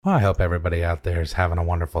Well, I hope everybody out there is having a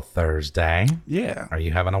wonderful Thursday. Yeah, Are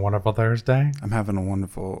you having a wonderful Thursday? I'm having a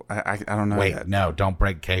wonderful. I don't know Wait, yet. no, don't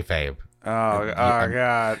break kayfabe. Oh, I'm-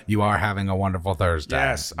 God. You are having a wonderful Thursday.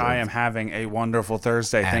 Yes, I am having a wonderful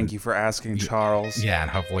Thursday. Thank you for asking, Charles. Yeah, and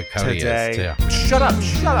hopefully Cody Today. is too. Shut up!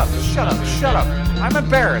 Shut up! Shut up! Shut up! I'm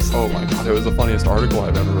embarrassed. Oh my god, it was the funniest article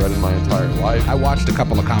I've ever read in my entire life. I watched a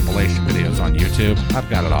couple of compilation videos on YouTube. I've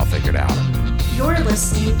got it all figured out. You're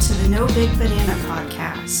listening to the No Big Banana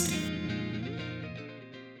Podcast.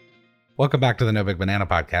 Welcome back to the No Big Banana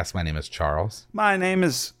Podcast. My name is Charles, My name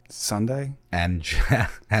is Sunday. and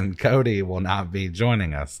Cody will not be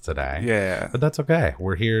joining us today. Yeah. But that's okay.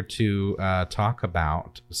 We're here to talk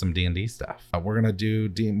about some D&D stuff. We're going to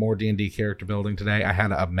do more D&D character building today. I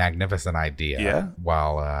had a magnificent idea. Yeah?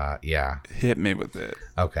 Well, Hit me with it.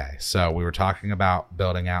 Okay. So we were talking about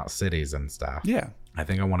building out cities and stuff. Yeah. I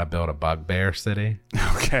think I want to build a bugbear city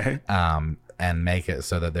Okay. and make it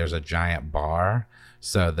so that there's a giant bar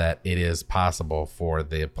so that it is possible for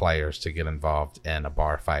the players to get involved in a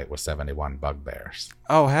bar fight with 71 bugbears.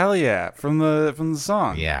 Oh hell yeah! From the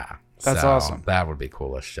song. Yeah. That's So awesome. That would be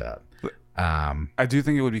cool as shit. I do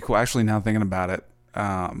think it would be cool. Actually, now thinking about it,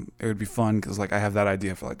 it would be fun because like I have that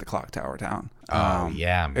idea for like the clock tower town.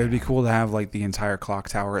 Yeah, It would be cool to have like the entire clock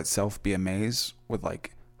tower itself be a maze with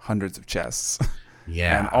like hundreds of chests.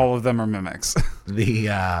 Yeah. And all of them are mimics. The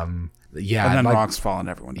yeah, And then like- rocks fall and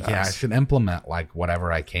everyone dies. Yeah, I should implement like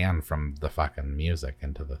whatever I can from the fucking music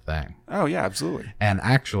into the thing. Oh yeah, absolutely. And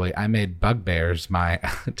actually, I made bugbears my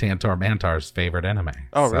Tantor Mantar's favorite enemy.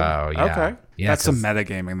 Oh really? So, yeah. Okay. Yeah, That's some 'cause-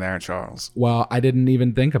 metagaming there, Charles. Well, I didn't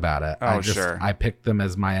even think about it. Oh, sure. I picked them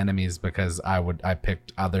as my enemies because I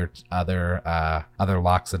picked other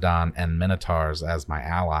Loxodon and Minotaurs as my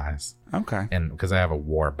allies, Okay. and because I have a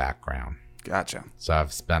war background. Gotcha. So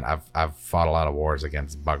I've fought a lot of wars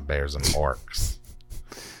against bugbears and orcs.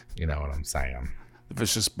 You know what I'm saying? The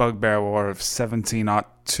Vicious Bugbear War of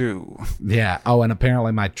 1702. Yeah. Oh, and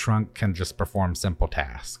apparently my trunk can just perform simple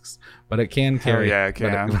tasks, but it can carry. yeah, it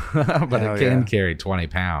can. But Hell it can yeah. carry 20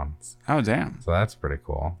 pounds. Oh damn. So that's pretty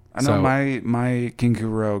cool. I know So, my Kinku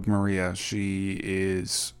Rogue Maria, she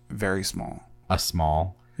is very small. a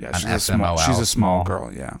small. Yeah, an she's a small. SMOL She's a small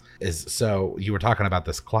girl. Yeah. Is so you were talking about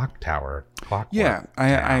this clock tower. Yeah,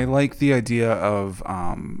 I like the idea of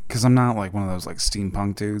because I'm not like one of those like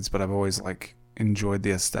steampunk dudes, but I've always like enjoyed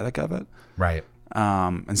the aesthetic of it. Right.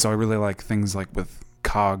 And so I really like things like with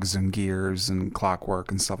cogs and gears and clockwork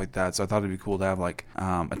and stuff like that. So I thought it'd be cool to have like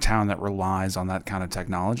a town that relies on that kind of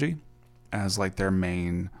technology as like their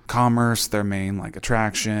main commerce, their main like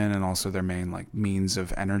attraction, and also their main like means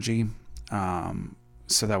of energy.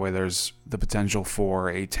 So that way there's the potential for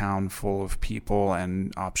a town full of people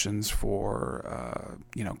and options for,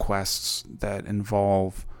 quests that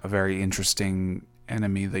involve a very interesting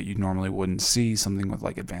enemy that you normally wouldn't see, something with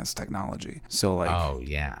like advanced technology. So like, Oh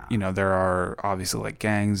yeah. there are obviously like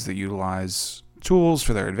gangs that utilize tools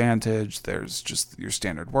for their advantage. There's just your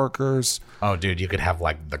standard workers. Oh dude, you could have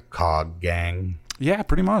like the cog gang. Yeah,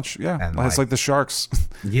 pretty much. Yeah. And, It's like the sharks.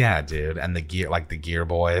 Yeah, dude, and the gear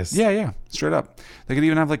boys. Yeah. Straight up. They could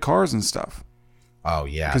even have like cars and stuff. Oh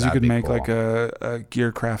yeah. Because you that'd could be make cool. like a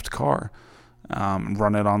Gearcraft car,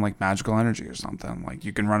 run it on like magical energy or something. Like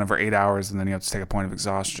you can run it for 8 hours and then you have to take a point of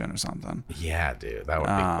exhaustion or something. Yeah, dude, that would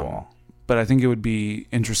be cool. But I think it would be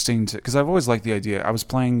interesting to, because I've always liked the idea. I was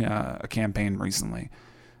playing a campaign recently,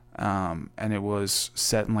 and it was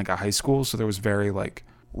set in like a high school, so there was very like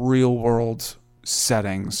real world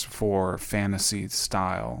settings for fantasy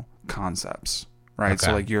style concepts, right? So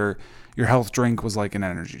Okay. like your health drink was like an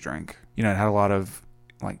energy drink. It had a lot of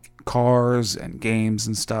like cars and games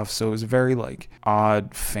and stuff. So it was a very like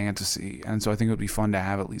odd fantasy, and so I think it would be fun to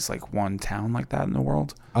have at least like one town like that in the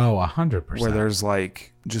world, Oh, 100%. where there's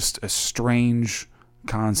like just a strange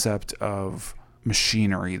concept of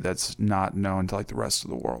machinery that's not known to like the rest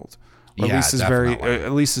of the world. Or Yeah, at least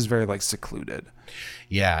definitely. is very like secluded.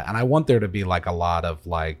 Yeah, and I want there to be like a lot of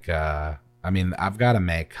like I've got to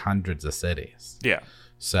make hundreds of cities. Yeah.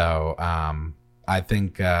 So, I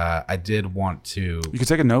think I did want to You could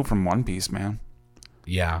take a note from One Piece, man.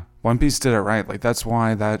 yeah. One Piece did it right. Like that's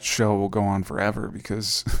why that show will go on forever,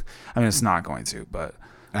 because I mean it's not going to, but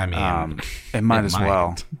I mean, it might it as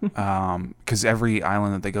well. Because every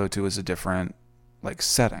island that they go to is a different like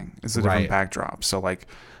setting. It's a different Right. backdrop. So like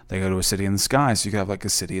they go to a city in the sky, so you could have like a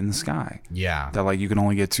city in the sky yeah. that like you can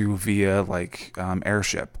only get to via like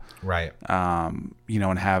airship. Right.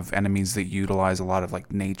 And have enemies that utilize a lot of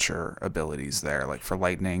like nature abilities there, like for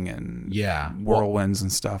lightning and Yeah. whirlwinds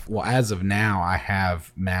and stuff. Well, as of now, I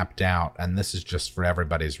have mapped out, and this is just for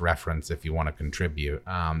everybody's reference if you want to contribute.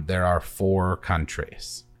 There are 4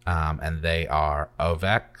 countries. And they are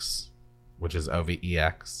Ovex, which is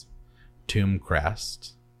OVEX,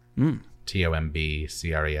 Tombcrest,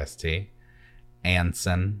 TOMBCREST,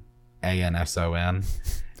 Anson, ANSON,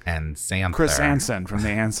 and Santher. Chris Anson from the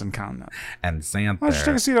Anson continent. And Santher. Why don't you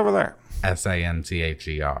take a seat over there?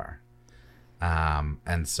 SANTHER.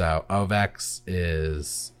 And so Ovex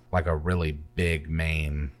is like a really big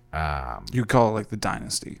main. You call it like the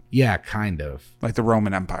dynasty, Yeah, kind of. like the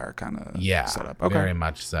Roman Empire kind of Yeah, setup. Okay. very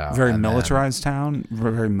much so. Very And then- militarized town,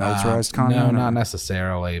 very militarized continent. No, or- not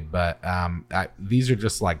necessarily, but these are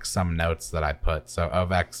just like some notes that I put. So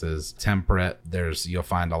Ovex is temperate. You'll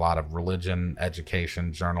find a lot of religion,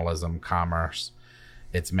 education, journalism, commerce.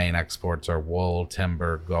 Its main exports are wool,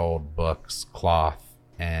 timber, gold, books, cloth,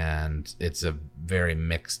 and it's a very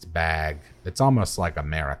mixed bag. It's almost like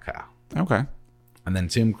America. Okay. And then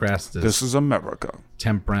Tombcrest is This is America.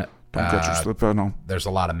 temperate. Don't get your slip on. No. There's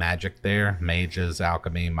a lot of magic there. Mages,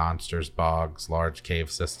 alchemy, monsters, bogs, large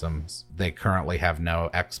cave systems. They currently have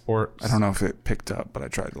no exports. I don't know if it picked up, but I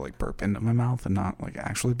tried to like burp into my mouth and not like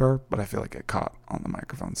actually burp, but I feel like it caught on the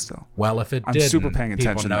microphone still. Well, if it I'm did, super paying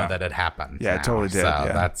attention people know now. that it happened. Yeah, it now, totally did, So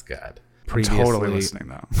yeah. that's good. I'm totally listening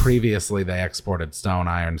though. Previously, they exported stone,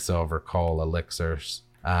 iron, silver, coal, elixirs.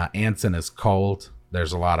 Anson is cold.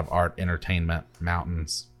 There's a lot of art, entertainment,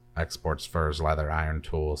 mountains. Exports furs, leather, iron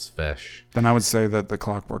tools, fish. Then I would say that the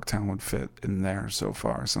Clockwork Town would fit in there so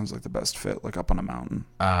far. Sounds like the best fit, like up on a mountain.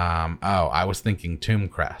 I was thinking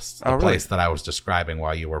Tombcrest, the Oh, really? place that I was describing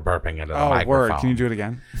while you were burping into the Oh, microphone. word. Can you do it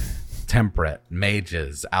again? Temperate,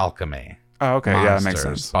 mages, alchemy. Oh, okay. Yeah, that makes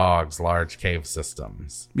monsters, sense. bogs, large cave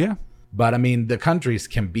systems. Yeah. But I mean, the countries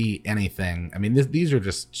can be anything. I mean, these are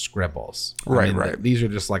just scribbles. Right, I mean, right. These are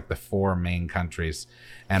just like the 4 main countries,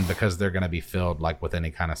 and because they're going to be filled like with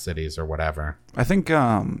any kind of cities or whatever. I think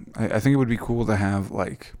I think it would be cool to have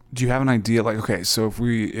like. Do you have an idea? Like, okay, so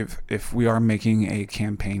if we are making a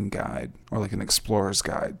campaign guide or like an explorer's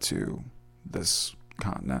guide to this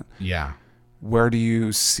continent, Yeah, where do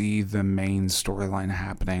you see the main storyline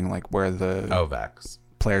happening? Like where the Ovex.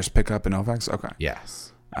 players pick up in Ovex? Okay.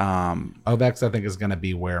 Yes, Ovex I think is going to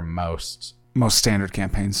be where most standard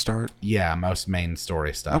campaigns start. most main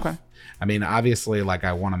story stuff. Okay. I mean, obviously, like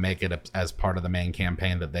I want to make it as part of the main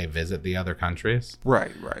campaign that they visit the other countries.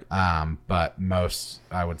 Right. But most,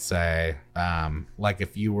 I would say, like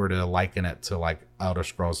if you were to liken it to like Elder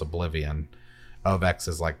Scrolls Oblivion, Ovex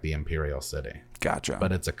is like the Imperial City, Gotcha.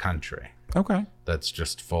 but it's a country okay. that's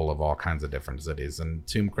just full of all kinds of different cities. And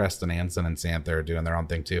Tombcrest and Anson and Santher are doing their own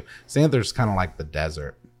thing too. Santher's kind of like the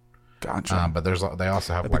desert, Gotcha. but they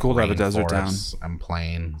also have That'd be like cool to have a desert town. rainforests and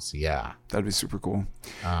plains. Yeah, That'd be super cool.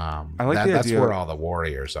 I like the that's idea- where all the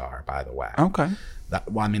warriors are, by the way. Okay.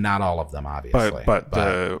 Well, I mean, not all of them, obviously, But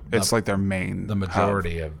it's like their main. the hub.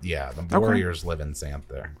 majority of the warriors live in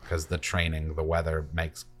Santher because the weather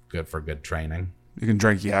makes good for good training. You can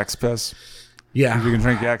drink yak's piss. Yeah, If you can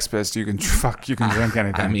drink yak's piss, you can drink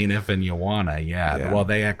anything. I mean, if and you wanna, Yeah. Well,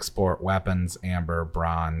 they export weapons, amber,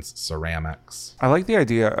 bronze, ceramics. I like the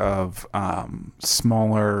idea of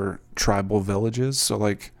smaller tribal villages. So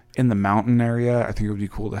like in the mountain area, I think it would be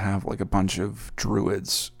cool to have like a bunch of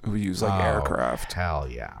druids who use like aircraft. Hell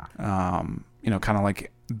yeah. Kind of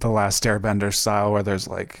like the Last Airbender style, where there's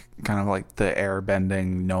like kind of like the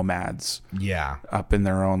airbending nomads Yeah. up in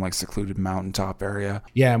their own like secluded mountaintop area.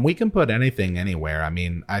 Yeah, and we can put anything anywhere. I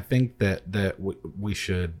mean, I think that we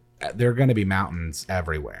should. There are going to be mountains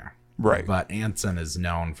everywhere, Right. But Anson is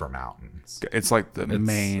known for mountains. It's like the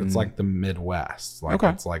main. It's like the Midwest. Like Okay.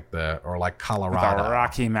 It's like like the Colorado.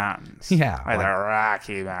 Rocky Mountains. Yeah, Like the like-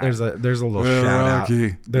 Rocky Mountains. There's a little We're shout lucky.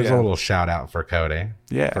 out. There's Yeah. a little shout out for Cody.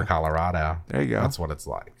 Yeah. For Colorado. There you go. That's what it's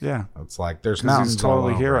like. Yeah. It's like there's Because mountains he's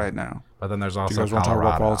totally all here over. right now. But then there's Do also you guys want to talk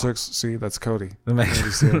Colorado. about politics? See, that's Cody.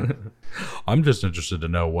 Amazing. I'm just interested to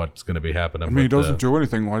know what's going to be happening. I mean, he doesn't do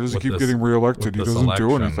anything. Why does he with keep this- getting reelected? He with the doesn't do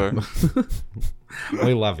selection. anything.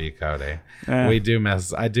 We love you, Cody. Eh.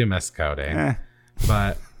 I do miss Cody. Eh.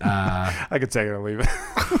 But I could take it or leave it.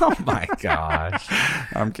 oh my gosh.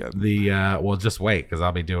 I'm kidding. Well, just wait because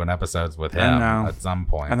I'll be doing episodes with I him know. at some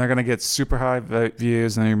point. And they're gonna get super high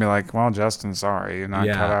views, and they're gonna be like, "Well, Justin, sorry, you're not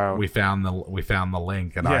cut out." we found the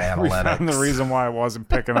link in our yeah, we analytics. found the reason why it wasn't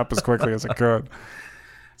picking up as quickly as it could.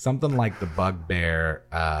 Something like the Bugbear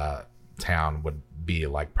town would be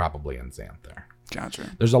like probably in Santher.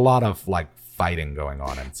 Gotcha. There's a lot of like fighting going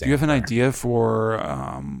on in Santher. Do you have an idea for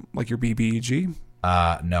like your BBEG?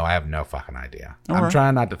 No, I have no fucking idea. I'm Alright.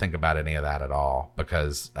 trying not to think about any of that at all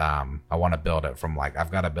because I want to build it from like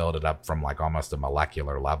I've got to build it up from like almost a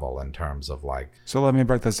molecular level in terms of like So let me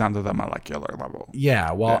break this down to the molecular level.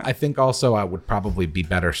 yeah. Well, Yeah. I think also I would probably be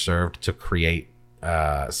better served to create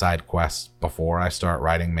side quests before I start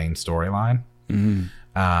writing main storyline.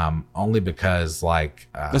 Only because like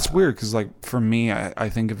That's weird because, like, for me, I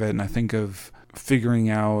think of it and I think of figuring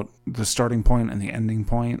out the starting point and the ending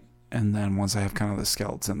point, and then once I have kind of the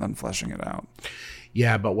skeleton, then fleshing it out.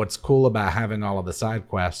 yeah, but what's cool about having all of the side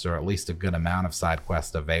quests, or at least a good amount of side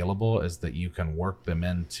quests available, is that you can work them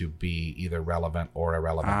in to be either relevant or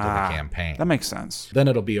irrelevant to the campaign. That makes sense. Then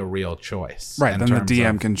it'll be a real choice. Right, in then the terms DM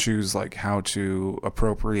of- can choose like how to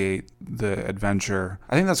appropriate the adventure.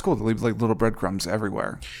 I think that's cool to leave like little breadcrumbs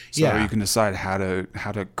everywhere, so Yeah. you can decide how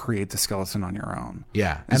to create the skeleton on your own.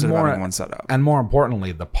 Yeah, instead and of more having one setup. and more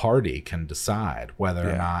importantly, the party can decide whether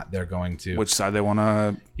or Yeah. not they're going to Which side they want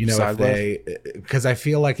to if side with. they, because I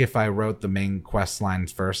feel like if I wrote the main quest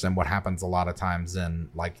lines first, and what happens a lot of times in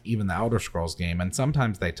like even the Elder Scrolls game, and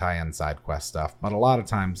sometimes they tie in side quest stuff, but a lot of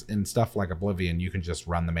times in stuff like Oblivion, you can just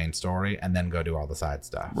run the main story and then go do all the side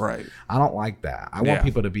stuff. Right. I don't like that. I want Yeah.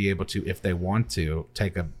 people to be able to, if they want to,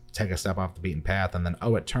 take a step off the beaten path, and then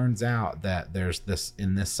it turns out that there's this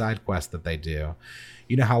in this side quest that they do.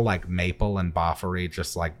 You know how like Maple and Boffery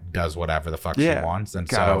just like does whatever the fuck Yeah. she wants, and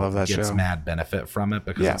God, I so love that gets show. mad benefit from it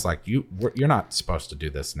because Yeah. it's like you're not supposed to do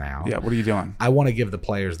this now. Yeah, what are you doing? I want to give the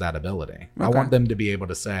players that ability. I Okay. want them to be able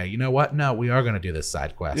to say, you know what? No, we are going to do this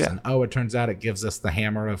side quest. Yeah. And it turns out it gives us the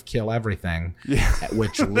hammer of kill everything, Yeah.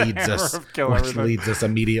 which leads us of kill everything. leads us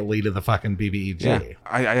immediately to the fucking BBEG. Yeah,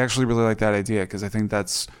 I actually really like that idea because I think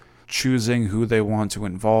that's choosing who they want to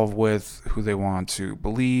involve with, who they want to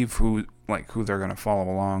believe, who they're going to follow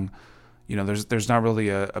along. You know, there's not really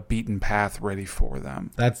a beaten path ready for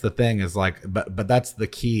them. That's the thing is like, but that's the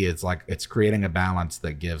key. It's like it's creating a balance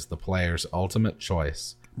that gives the players ultimate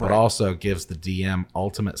choice, but Right. also gives the DM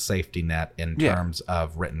ultimate safety net in Yeah. terms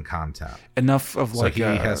of written content. Enough of So like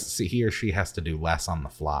he or she has to do less on the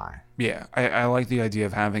fly. yeah, I like the idea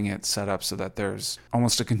of having it set up so that there's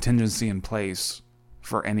almost a contingency in place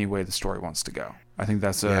for any way the story wants to go. I think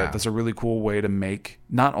that's a really cool way to make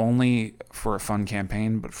not only for a fun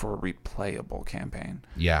campaign but for a replayable campaign.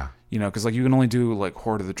 Yeah. You know, because like you can only do like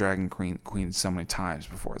Horde of the Dragon Queen so many times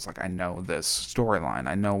before it's like I know this storyline,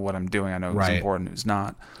 I know what I'm doing, I know who's Right. important, who's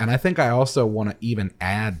not. And I think I also want to even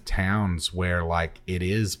add towns where like it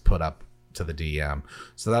is put up to the DM,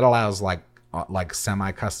 so that allows like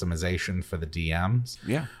semi customization for the DMs.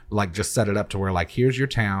 Yeah, Like just set it up to where like here's your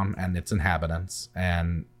town and its inhabitants,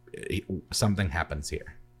 and something happens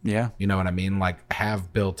here. yeah, You know what I mean? Like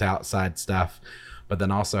have built outside stuff, but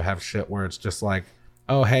then also have shit where it's just like,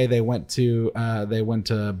 oh hey, they went to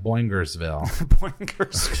Boingersville.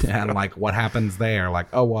 Boingersville. And like what happens there? Like,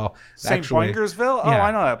 oh well, St. actually, Boingersville. Oh, yeah.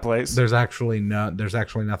 I know that place. there's actually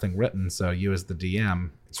nothing written, so you as the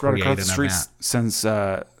DM It's right across create the an street event. since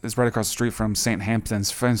it's right across the street from St.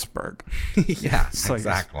 Hampton's, Flensburg. Yeah, like-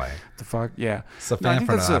 exactly. The fuck, yeah. So No, I think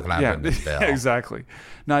that's yeah, Bill. exactly.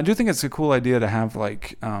 No, I do think it's a cool idea to have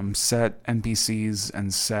like set NPCs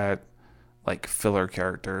and set like filler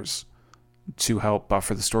characters to help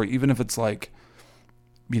buffer the story, even if it's like,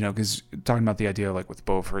 you know, because talking about the idea like with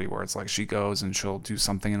Beaufry, where it's like she goes and she'll do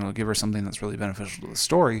something and it'll give her something that's really beneficial to the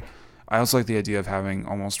story. I also like the idea of having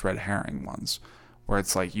almost red herring ones, where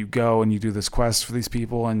it's like you go and you do this quest for these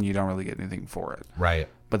people and you don't really get anything for it. Right.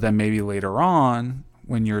 But then maybe later on,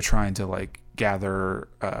 when you're trying to like gather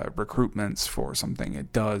recruitments for something,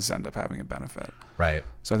 it does end up having a benefit. Right.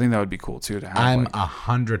 So I think that would be cool too to have. I'm like,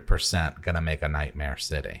 100% gonna make a Nightmare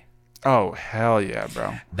City. oh hell yeah,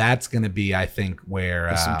 bro! That's gonna be, I think,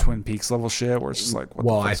 where Some Twin Peaks level shit, where it's just like, what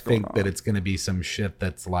well, the I fuck's going think that on? it's gonna be some shit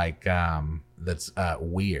that's like that's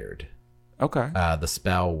weird. Okay. The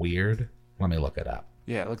spell weird. Let me look it up.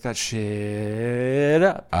 Yeah, look that shit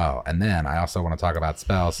up. Oh, and then I also want to talk about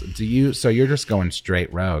spells. So you're just going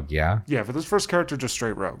straight rogue, yeah? Yeah, for this first character, just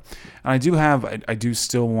straight rogue. And I do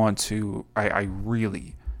still want to. I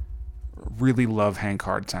really, really love Hank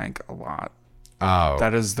Hardtank a lot. Oh,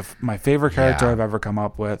 That is my favorite character Yeah. I've ever come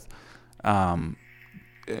up with.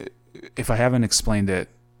 If I haven't explained it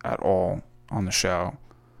at all on the show,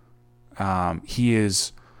 he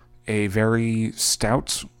is a very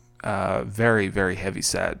stout, very, very heavy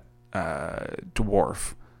set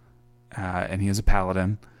dwarf. And he is a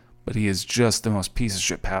paladin, but he is just the most piece of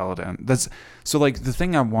shit paladin. So like the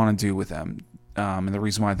thing I want to do with him, and the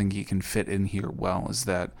reason why I think he can fit in here well, is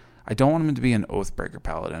that I don't want him to be an Oathbreaker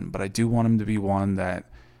paladin, but I do want him to be one that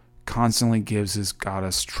constantly gives his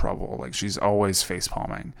goddess trouble. Like she's always face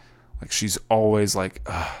palming. Like she's always like,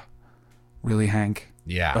 ugh, really, Hank?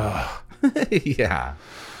 yeah. Yeah.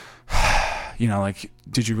 You know, like,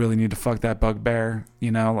 did you really need to fuck that bugbear?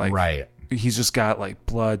 You know, like, Right. he's just got like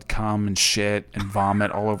blood, cum, and shit and vomit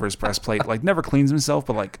all over his breastplate. Like never cleans himself,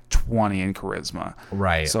 but like 20 in charisma.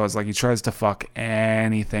 Right. So it's like he tries to fuck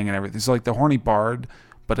anything and everything. So like the horny bard,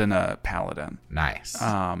 but in a paladin. Nice.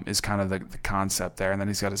 Is kind of the concept there. And then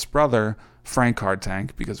he's got his brother, Frank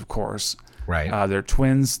Hardtank, because of course. Right. They're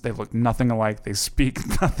twins. They look nothing alike. They speak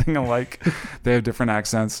nothing alike. They have different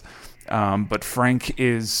accents. But Frank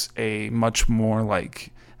is a much more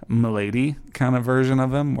like milady kind of version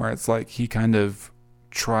of him, where it's like he kind of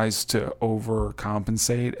tries to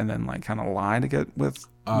overcompensate and then like kind of lie to get with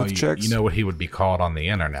chicks. You know what he would be called on the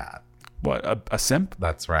internet? What, a simp?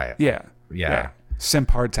 That's right. Yeah. Yeah.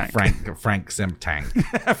 Simp hard tank. Frank Simp Tank.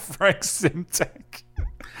 Frank Simp Tank.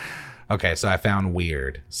 Okay, so I found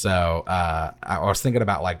weird. So I was thinking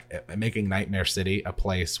about like making Nightmare City a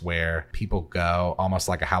place where people go, almost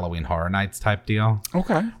like a Halloween Horror Nights type deal.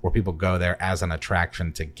 Okay. Where people go there as an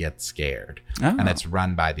attraction to get scared. Oh. And it's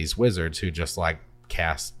run by these wizards who just like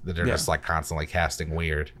they're just like constantly casting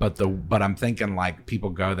weird. But I'm thinking like people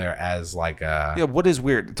go there as like a... Yeah, what is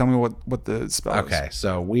weird? Tell me what the spell is. Okay,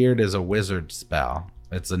 so weird is a wizard spell.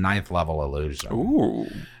 It's a 9th level illusion. Ooh.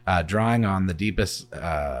 Drawing on the deepest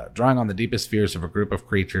fears of a group of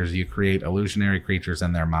creatures, you create illusionary creatures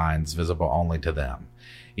in their minds, visible only to them.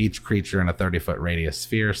 Each creature in a 30-foot radius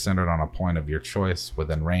sphere centered on a point of your choice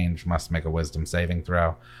within range must make a wisdom saving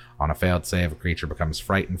throw. On a failed save, a creature becomes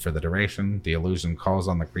frightened for the duration. The illusion calls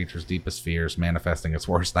on the creature's deepest fears, manifesting its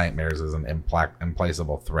worst nightmares as an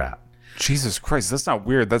implacable threat. Jesus Christ, that's not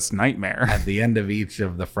weird. That's nightmare. At the end of each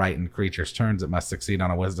of the frightened creature's turns, it must succeed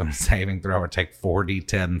on a wisdom saving throw or take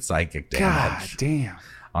 4d10 psychic damage. God damn.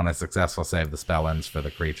 On a successful save, the spell ends for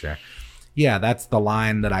the creature. Yeah, that's the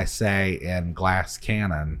line that I say in Glass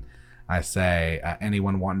Cannon. I say,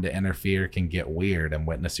 anyone wanting to interfere can get weird and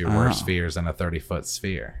witness your worst fears in a 30-foot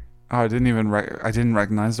sphere. Oh, I didn't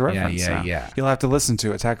recognize the reference. Yeah. You'll have to listen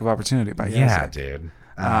to Attack of Opportunity by Yeah, Yazzie. dude.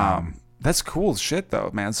 That's cool shit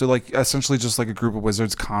though, man. So like essentially just like a group of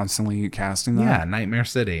wizards constantly casting that. Yeah, Nightmare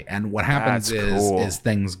City. And what happens That's cool. is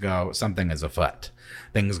things go, something is afoot.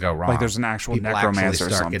 Things go wrong. Like there's an actual People necromancer actually or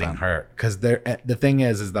start something. getting hurt. Because the thing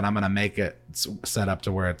is that I'm going to make it set up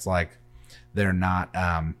to where it's like they're not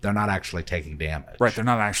actually taking damage. Right, they're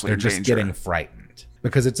not actually They're in just danger. getting frightened.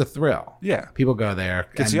 Because it's a thrill. Yeah. People go there.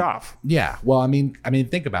 Gets you off. Yeah. Well, I mean,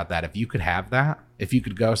 think about that. If you could have that, if you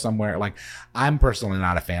could go somewhere, like, I'm personally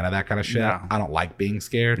not a fan of that kind of shit. No. I don't like being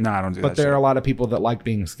scared. No, I don't do but that there shit. are a lot of people that like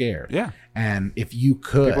being scared. Yeah. And if you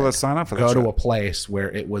could People that sign up for that go to shit. a place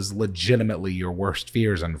where it was legitimately your worst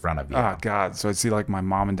fears in front of you. Oh God. So I'd see like my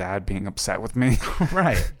mom and dad being upset with me.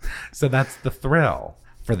 Right. So that's the thrill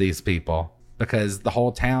for these people, because the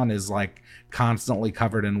whole town is like constantly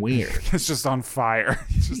covered in weird. It's just on fire.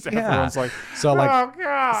 It's just everyone's like, so like, oh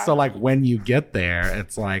God. so like when you get there,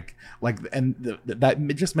 it's like, and that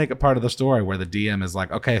just make it part of the story where the DM is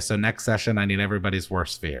like, okay, so next session I need everybody's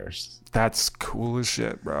worst fears, That's cool as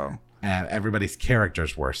shit, bro. and everybody's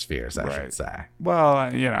character's worst fears, I should say. Well,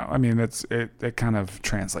 I mean, it kind of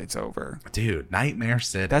translates over. Dude, Nightmare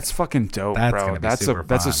City. That's fucking dope, That's bro. gonna be That's super a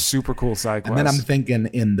fun. super cool side quest. And then I'm thinking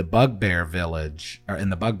in the Bugbear Village, or in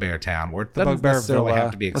the Bugbear Town, where it doesn't Bugbear necessarily Villa.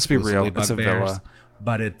 have to be Let's be exclusively real, it's a bugbears, villa.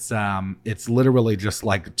 but it's literally just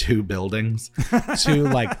like two buildings,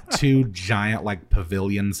 two giant like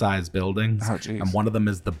pavilion-sized buildings, Oh, jeez. and one of them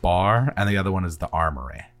is the bar, and the other one is the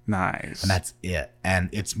armory. Nice. And that's it. And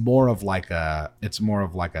it's more of like a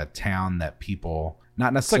town that people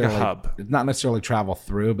not necessarily like a hub. not necessarily travel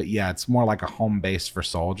through, but yeah, it's more like a home base for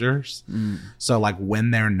soldiers. So like when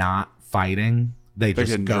they're not fighting, they just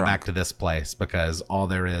getting go drunk. back to this place, because all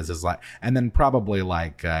there is like, and then probably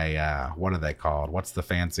like a what are they called? What's the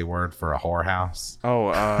fancy word for a whorehouse? Oh,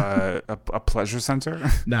 a pleasure center.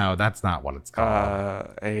 No, that's not what it's called.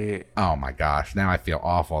 Oh my gosh, now I feel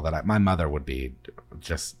awful that my mother would be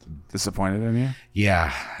just, Disappointed in you?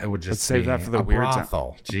 yeah, it would just Let's save be that for the a weird time.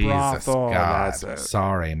 brothel. A Jesus brothel, God, that's it.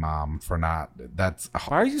 sorry, Mom, for not. That's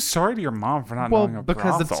Why are you sorry to your mom for not well knowing a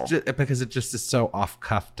because brothel? because it just is so off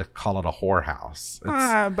cuff to call it a whorehouse.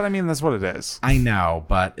 But I mean, that's what it is. I know,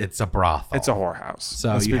 but it's a brothel. It's a whorehouse.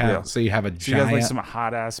 So Let's you be have real. so you have a So you got like giant some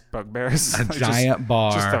hot ass bugbears. a giant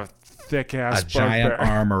bar, Just a thick ass a giant bugbear.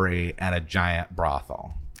 armory, and a giant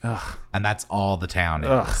brothel. Ugh. And that's all the town is.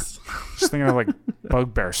 Ugh. Just thinking of like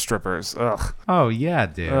bugbear strippers. Ugh. Oh, yeah,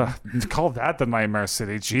 dude. Ugh. Call that the Nightmare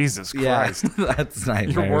City. Jesus Christ. That's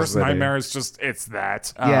Nightmare Your worst City. nightmare is just, it's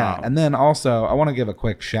that. Yeah, and then also I want to give a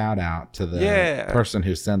quick shout out to the Yeah. person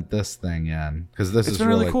who sent this thing in, because this It's is been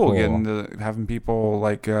really cool, cool. having people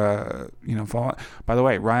like, follow. By the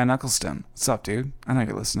way, Ryan Eccleston. What's up, dude? I know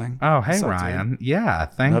you're listening. Oh, hey, What's up, Ryan. dude? Yeah,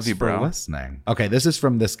 thanks Love you, for bro. listening. Okay, this is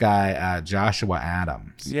from this guy, Joshua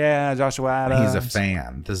Adams. Yeah, Joshua Adams. He's a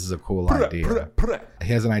fan. This is a cool idea.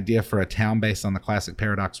 He has an idea for a town based on the classic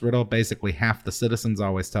paradox riddle. Basically, half the citizens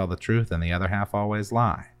always tell the truth and the other half always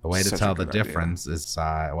lie. The way to Such a tell the good idea. difference is,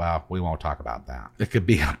 well, we won't talk about that. It could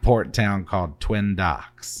be a port town called Twin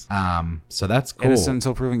Docks. So that's cool. Innocent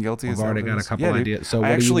until proven guilty. We've is that already what it got a is? couple Yeah, dude. ideas. So I what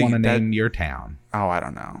do you actually- want to that- name your town? Oh, I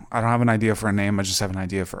don't know. I don't have an idea for a name. I just have an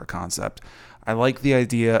idea for a concept. I like the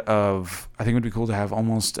idea of, I think it would be cool to have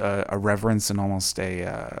almost a reverence and almost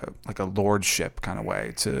a like a lordship kind of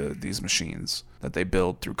way to these machines that they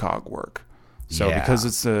build through cog work. So Yeah. because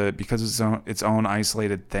it's its own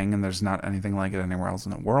isolated thing and there's not anything like it anywhere else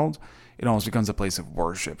in the world, it almost becomes a place of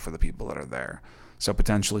worship for the people that are there. So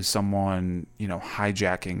potentially someone,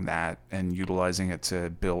 hijacking that and utilizing it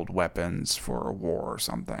to build weapons for a war or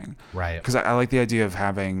something. Right. Because I like the idea of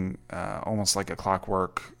having almost like a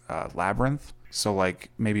clockwork labyrinth. So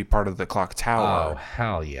like maybe part of the clock Oh, tower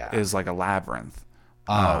hell yeah. is like a labyrinth.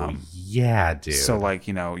 Oh, yeah, dude. So like,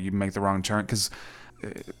 you make the wrong turn because...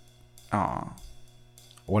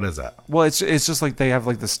 what is it? Well, it's just like they have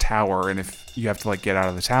like this tower, and if you have to like get out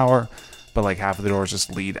of the tower, but like half of the doors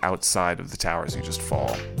just lead outside of the tower, so you just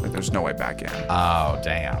fall. Like there's no way back in. Oh,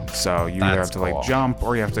 damn. So you either That's have to cool. like jump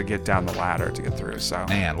or you have to get down the ladder to get through. So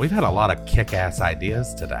Man, we've had a lot of kick-ass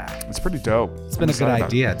ideas today. it's pretty dope. It's been a good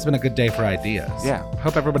idea. It's been a good day for ideas. Yeah.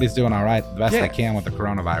 Hope everybody's doing all right, the best Yeah. they can with the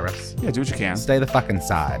coronavirus. Yeah, do what you can. Stay the fuck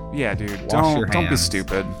inside. Yeah, dude. Wash your Don't be hands.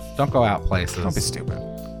 stupid. Don't go out places. Don't be stupid.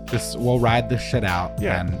 Just we'll ride this shit out.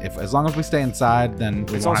 Yeah. And as long as we stay inside, then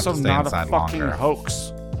we It's won't have also to stay not a inside fucking longer.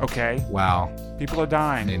 hoax. Okay? Well, People are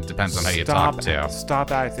dying. it depends on who you Stop- talk to. Stop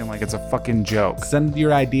acting like it's a fucking joke. Send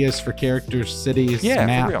your ideas for characters, cities, Yeah, for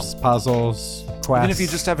maps, puzzles, quests. Even if you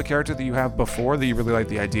just have a character that you have before that you really like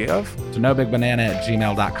the idea of, to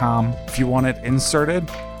nobigbanana@gmail.com. if you want it inserted,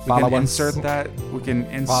 we Follow can us. insert that. We can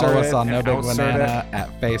insert Follow us it on and No Big outsert Banana it.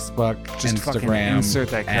 at Facebook, Just fucking Instagram, insert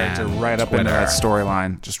that character and right up into Twitter. that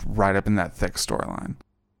storyline. Just right up in that thick storyline.